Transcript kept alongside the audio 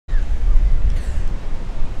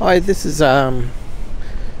Hi, this is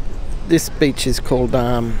this beach is called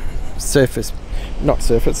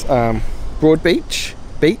Broadbeach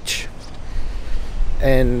Beach,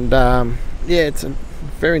 and yeah, it's a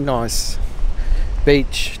very nice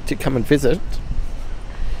beach to come and visit.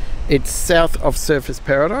 It's south of Surfers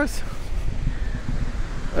Paradise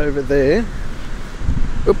over there.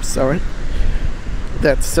 Oops, sorry.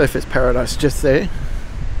 That's Surfers Paradise just there.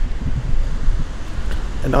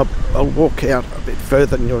 And I'll walk out a bit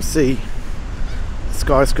further and you'll see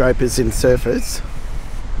skyscrapers in Surfers.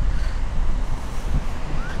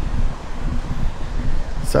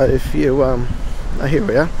 So if you, oh, here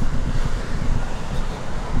we are.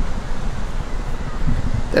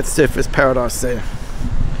 That's Surfers Paradise there.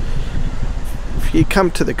 If you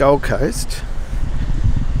come to the Gold Coast,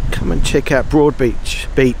 come and check out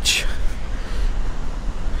Broadbeach Beach.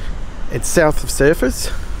 It's south of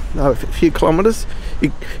Surfers, a few kilometres.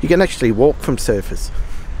 You can actually walk from Surfers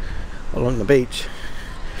along the beach.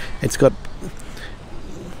 It's got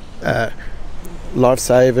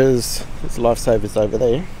lifesavers. There's lifesavers over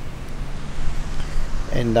there,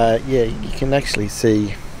 and yeah, you can actually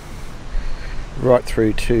see right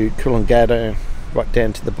through to Coolangatta, right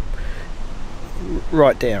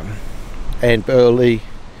down, and Burleigh.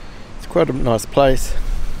 It's quite a nice place.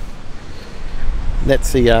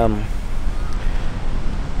 That's the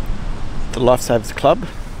Lifesavers Club.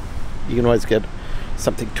 You can always get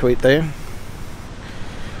something to eat there,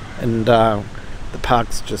 and the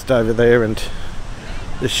park's just over there, and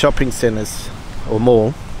the shopping centres or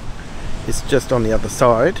mall is just on the other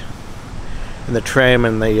side, and the tram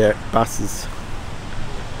and the buses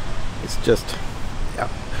is just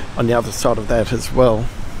on the other side of that as well.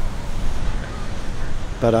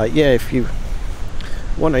 But yeah, if you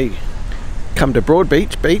want to come to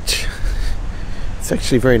Broadbeach Beach, it's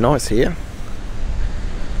actually very nice here.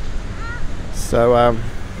 So I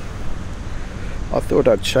thought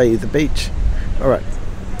I'd show you the beach. Alright,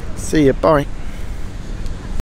 see you, bye.